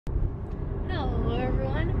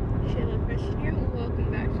everyone, Christian here, and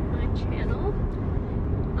welcome back to my channel.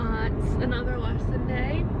 It's another lesson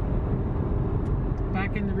day.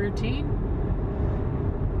 Back in the routine.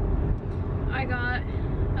 I got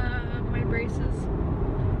my braces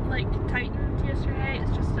tightened yesterday.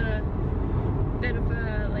 It's just a bit of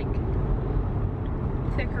a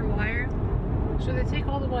thicker wire. So they take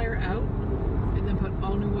all the wire out and then put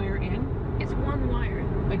all new wire in? It's one wire.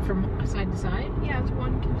 Like from side to side? Yeah, it's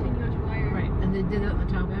one continuous wire. Right, and they did it on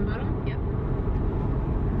the top and bottom? Yep.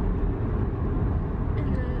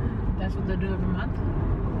 And that's what they do every month?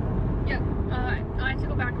 Yep. I have to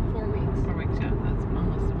go back in 4 weeks. 4 weeks, yeah. That's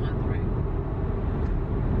almost a month, right?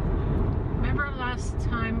 Remember last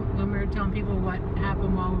time when we were telling people what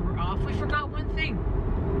happened while we were off? We forgot one thing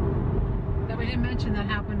that we didn't mention that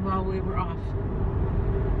happened while we were off.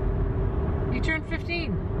 You turned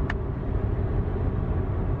 15.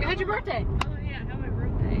 You had your birthday. Oh yeah, I had my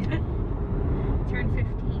birthday. Turned 15.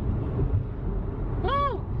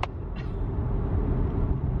 Woo!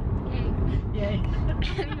 Yay. Yay.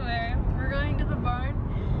 Anyway, we're going to the barn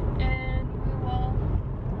and we will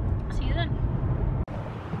see you then.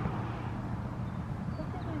 What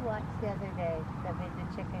did we watch the other day that made the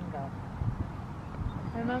chicken go?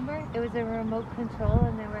 Remember? It was a remote control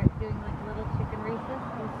and they were doing little chicken races.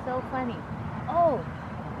 It was so funny. Oh,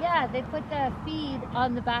 yeah, they put the feed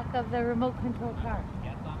on the back of the remote control car.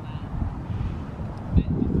 Yes, on that.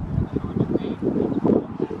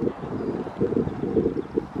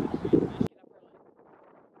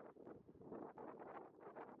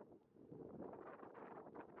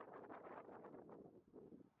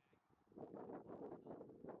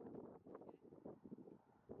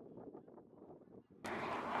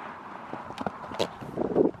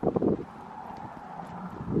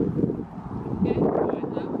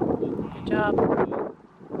 Good job.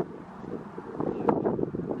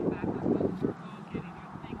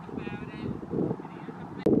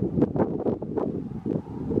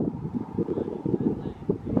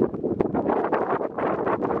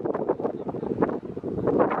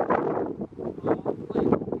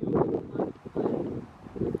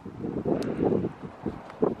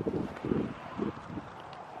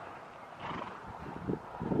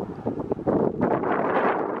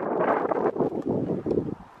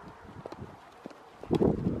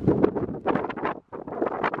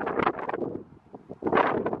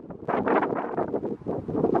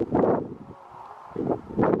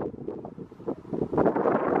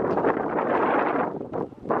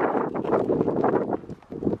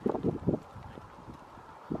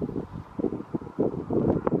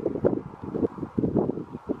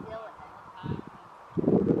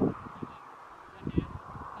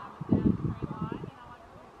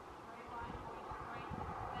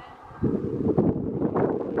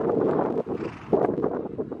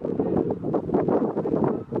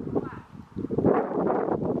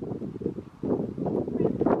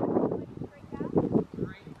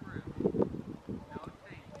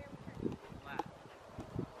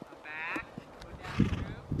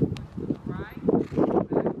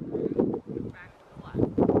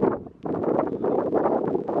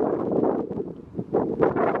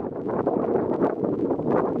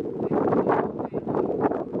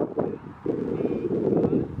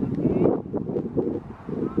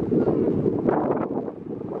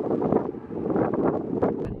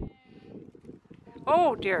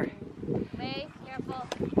 Oh dear. May, careful.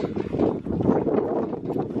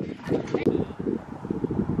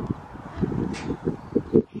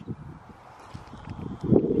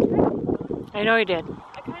 I know you did.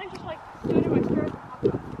 I kind of just stood in my skirt.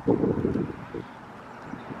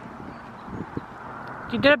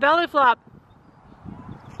 You did a belly flop.